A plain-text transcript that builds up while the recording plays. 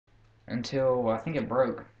until I think it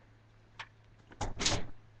broke.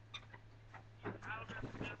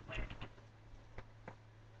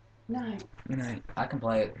 No. I can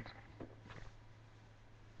play it.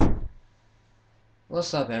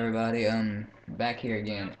 What's up, everybody? Back here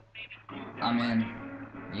again. I'm in.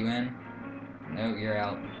 You in? No, you're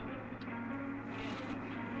out.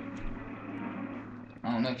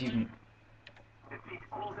 I don't know if you can.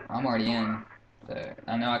 I'm already in. So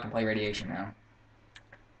I know I can play Radiation now.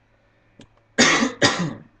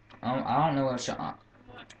 I don't know what shot.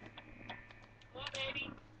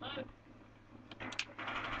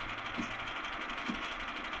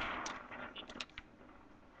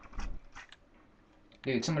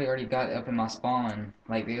 Dude, somebody already got up in my spawn.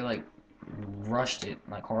 Like, they, like, rushed it.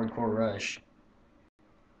 Like, hardcore rush.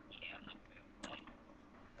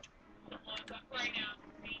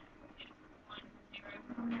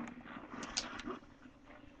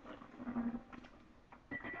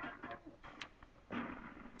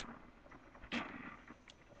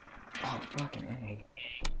 Oh, fucking A.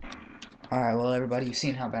 Alright, well, everybody, you've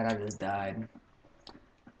seen how bad I just died.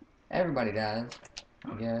 Everybody dies,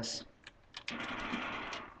 I guess.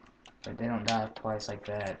 But they don't die twice like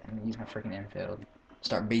that. I'm gonna use my freaking infield.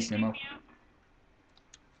 Start beasting them up.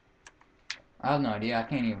 I have no idea. I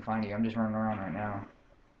can't even find you. I'm just running around right now.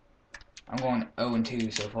 I'm going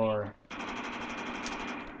 0-2 so far.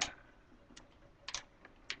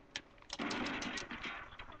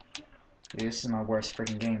 Dude, this is my worst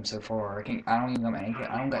freaking game so far. I don't even got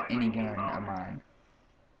I don't got any gun of mine.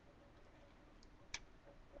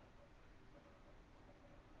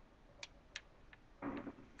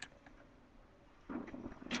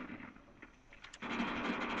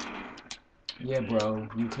 Yeah, bro.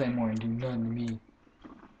 You Claymore and do nothing to me.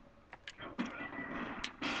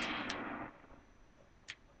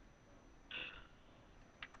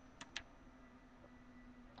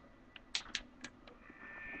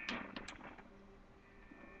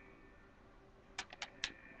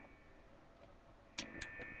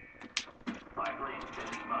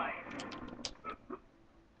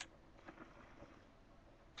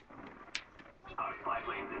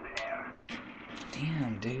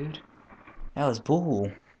 Damn, dude. That was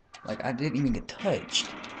bull. Like, I didn't even get touched.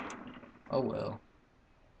 Oh well.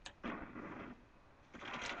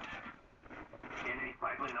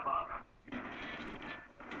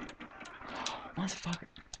 Motherfucker.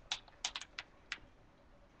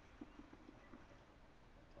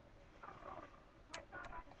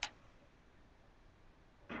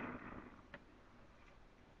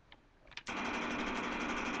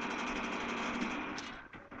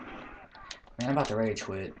 Man, I'm about to rage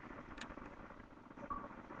quit.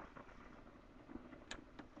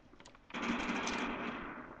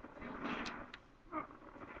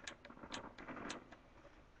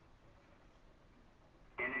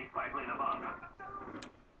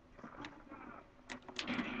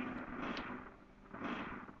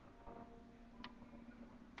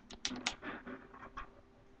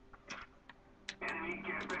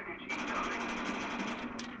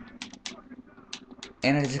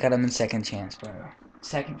 And I just got him in second chance, bro.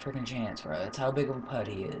 Second freaking chance, bro. That's how big of a putt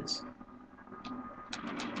he is.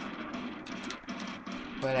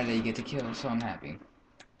 But I did get the kill, so I'm happy.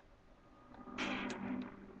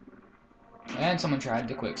 And someone tried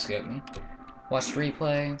to quick scope me. Watched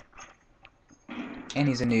replay. And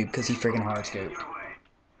he's a noob because he freaking hard scoped.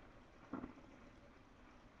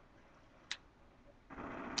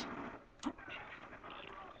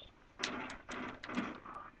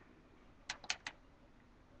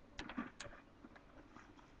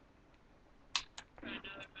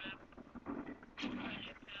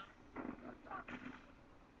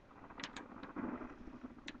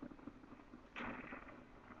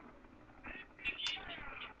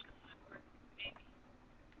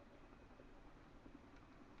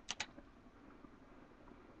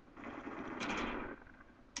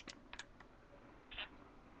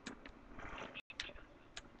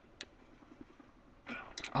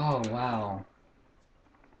 Oh, wow.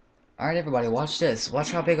 Alright, everybody, watch this.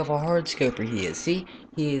 Watch how big of a hard scoper he is. See?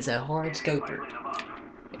 He is a hard scoper.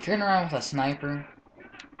 If you're running around with a sniper,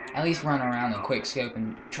 at least run around and quick scope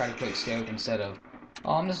and try to quick scope instead of,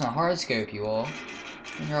 oh, I'm just gonna hard scope you all.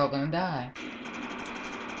 And you're all gonna die.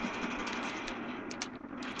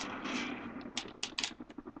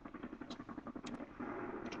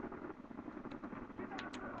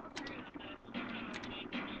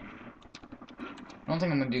 I don't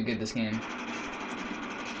think I'm gonna do good this game.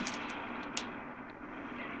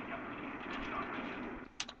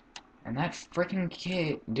 And that freaking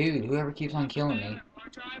kid, dude, whoever keeps on killing me.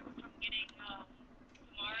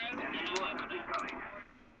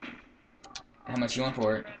 How much you want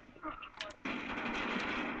for it?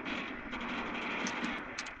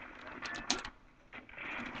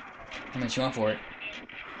 How much you want for it?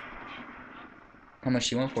 How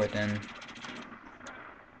much you want for it then?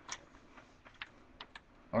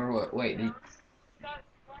 Or what? Wait.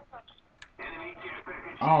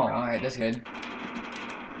 Oh, alright, that's good.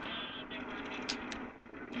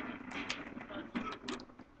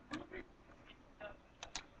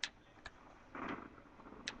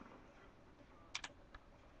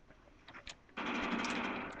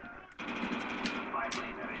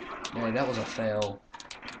 Yeah, that was a fail.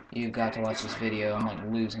 You've got to watch this video. I'm like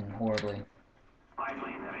losing horribly.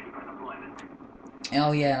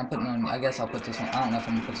 Oh yeah, I'm putting on. I guess I'll put this on. I don't know if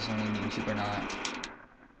I'm gonna put this on YouTube or not,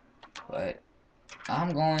 but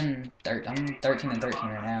I'm going. I'm 13 and 13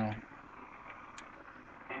 right now.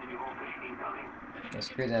 Yeah,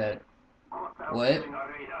 screw that. What?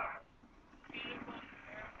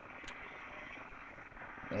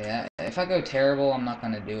 Yeah, if I go terrible, I'm not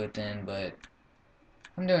gonna do it then. But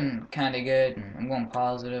I'm doing kind of good, and I'm going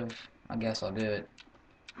positive. I guess I'll do it.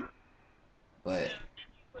 But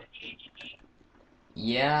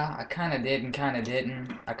yeah, I kind of did and kind of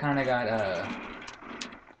didn't. I kind of got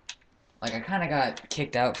like I kind of got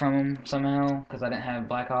kicked out from him somehow because I didn't have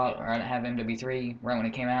Black Ops or I didn't have MW3 right when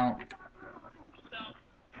it came out.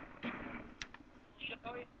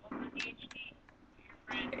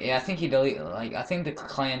 Yeah, I think he deleted. Like I think the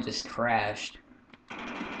clan just crashed.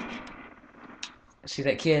 See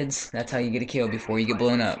that, kids? That's how you get a kill before you get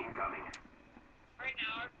blown up.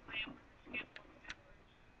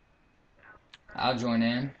 I'll join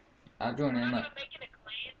in. I'll join in. Like,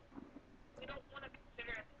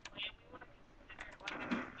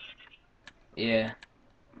 yeah.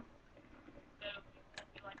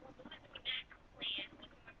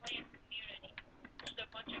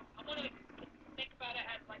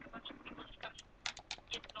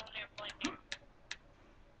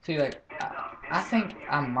 See, like, I think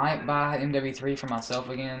I might buy MW3 for myself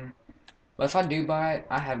again. But if I do buy it,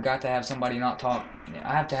 I have got to have somebody not talk.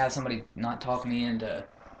 I have to have somebody not talk me into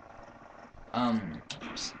um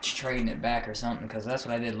trading it back or something, because that's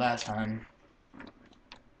what I did last time.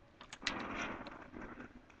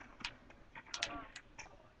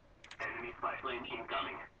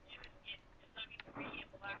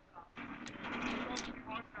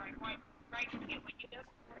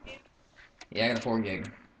 Yeah, I got a 4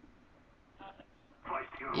 gig.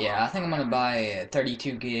 Yeah, I think I'm gonna buy a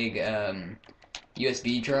 32 gig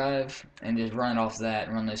USB drive and just run it off that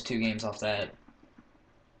and run those 2 games off that.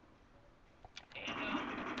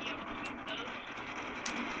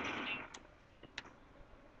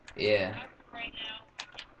 Yeah.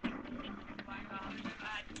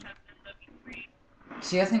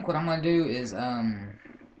 See, I think what I'm gonna do is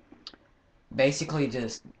basically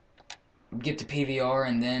just get the PVR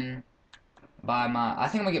and then buy my. I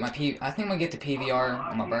think I'm gonna get my I think I'm gonna get the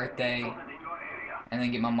PVR on my birthday, and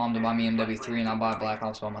then get my mom to buy me MW3, and I'll buy Black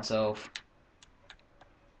Ops by myself.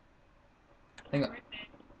 I think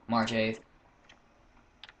March 8th.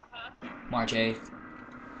 March 8th.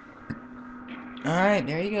 All right,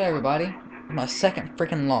 there you go, everybody. My second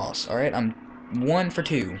freaking loss. All right, I'm 1 for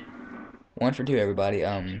 2. 1 for 2, everybody.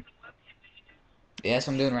 Yeah, that's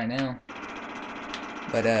what I'm doing right now.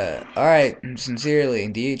 But all right, sincerely,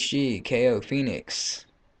 DHG KO Phoenix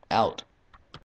out.